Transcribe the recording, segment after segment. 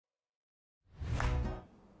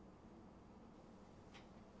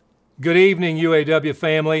Good evening, UAW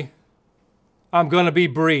family. I'm going to be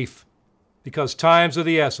brief because time's of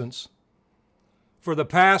the essence. For the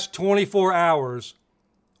past 24 hours,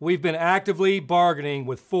 we've been actively bargaining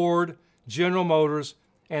with Ford, General Motors,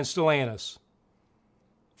 and Stellantis.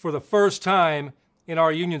 For the first time in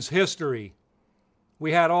our union's history,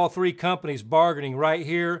 we had all three companies bargaining right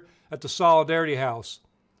here at the Solidarity House,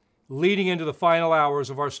 leading into the final hours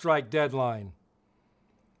of our strike deadline.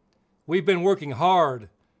 We've been working hard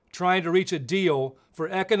trying to reach a deal for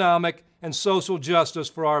economic and social justice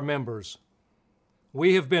for our members.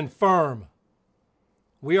 We have been firm.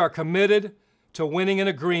 We are committed to winning an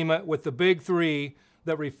agreement with the Big Three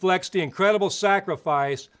that reflects the incredible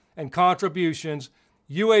sacrifice and contributions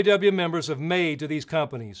UAW members have made to these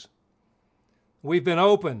companies. We've been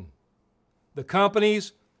open. The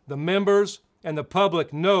companies, the members, and the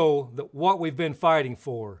public know what we've been fighting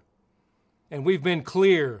for. And we've been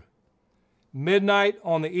clear. Midnight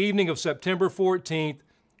on the evening of September 14th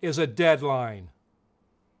is a deadline.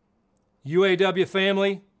 UAW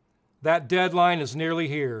family, that deadline is nearly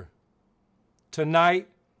here. Tonight,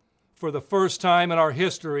 for the first time in our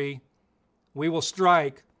history, we will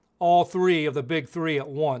strike all three of the Big Three at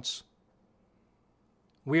once.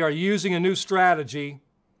 We are using a new strategy,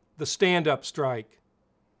 the stand-up strike.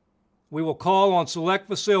 We will call on select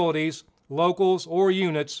facilities, locals, or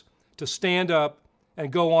units to stand up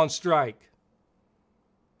and go on strike.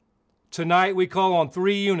 Tonight, we call on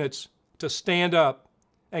 3 units to stand up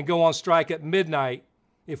and go on strike at midnight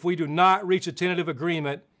if we do not reach a tentative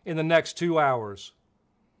agreement in the next 2 hours.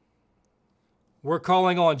 We're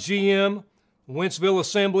calling on GM, Wentzville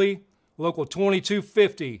Assembly, Local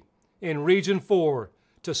 2250 in Region 4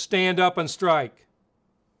 to stand up and strike.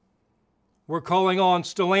 We're calling on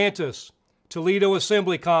Stellantis, Toledo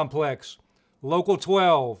Assembly Complex, Local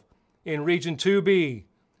 12 in Region 2B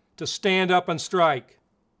to stand up and strike.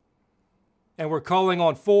 And we're calling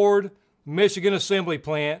on Ford, Michigan Assembly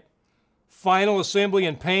Plant, Final Assembly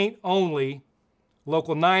and Paint only,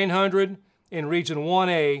 Local 900 in Region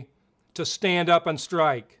 1A to stand up and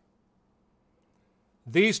strike.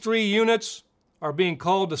 These 3 units are being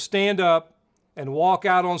called to stand up and walk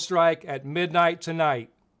out on strike at midnight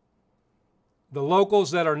tonight. The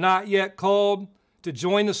locals that are not yet called to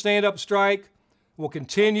join the stand-up strike will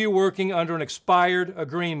continue working under an expired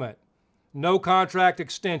agreement. No contract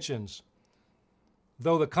extensions.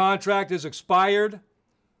 Though the contract is expired,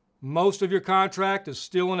 most of your contract is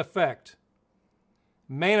still in effect.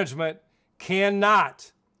 Management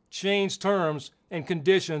cannot change terms and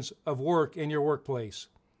conditions of work in your workplace.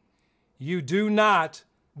 You do not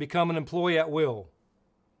become an employee at will.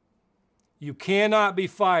 You cannot be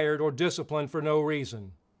fired or disciplined for no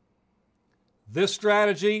reason. This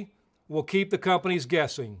strategy will keep the companies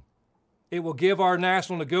guessing. It will give our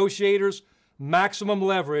national negotiators maximum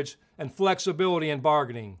leverage and flexibility in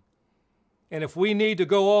bargaining. And if we need to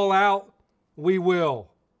go all out, we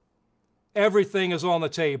will. Everything is on the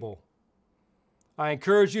table. I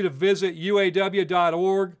encourage you to visit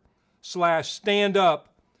uaw.org/standup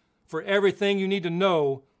for everything you need to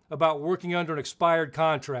know about working under an expired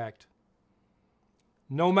contract.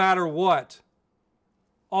 No matter what,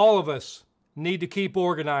 all of us need to keep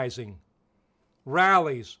organizing.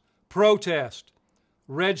 Rallies, protests,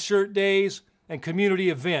 red shirt days, and community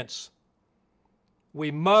events. We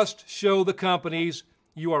must show the companies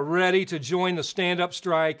you are ready to join the stand-up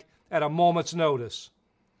strike at a moment's notice.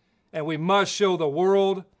 And we must show the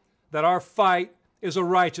world that our fight is a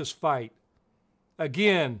righteous fight.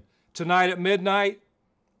 Again, tonight at midnight,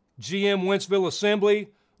 GM Wentzville Assembly,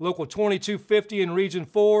 Local 2250 in Region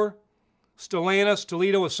 4, Stellantis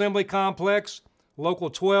Toledo Assembly Complex, Local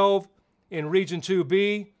 12 in Region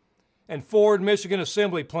 2B, and Ford Michigan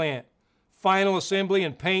Assembly Plant, Final Assembly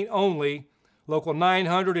and Paint only, Local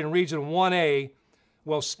 900 in Region 1A,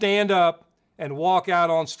 will stand up and walk out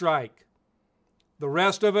on strike. The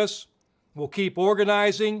rest of us will keep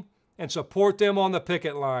organizing and support them on the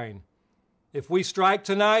picket line. If we strike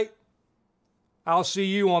tonight, I'll see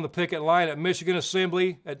you on the picket line at Michigan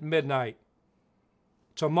Assembly at midnight.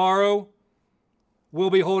 Tomorrow, we'll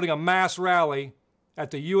be holding a mass rally at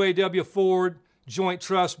the UAW Ford Joint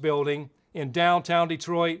Trust Building in downtown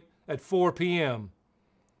Detroit at 4 p.m.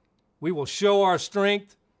 We will show our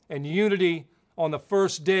strength and unity on the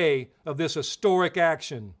first day of this historic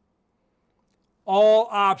action. All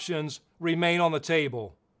options remain on the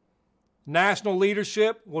table. National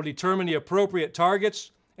leadership will determine the appropriate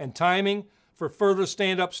targets and timing for further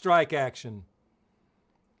stand-up strike action.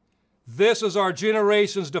 This is our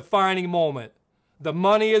generation's defining moment. The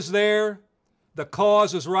money is there, the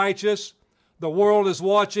cause is righteous, the world is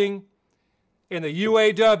watching, and the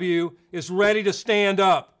UAW is ready to stand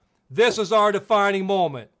up. This is our defining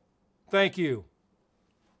moment. Thank you.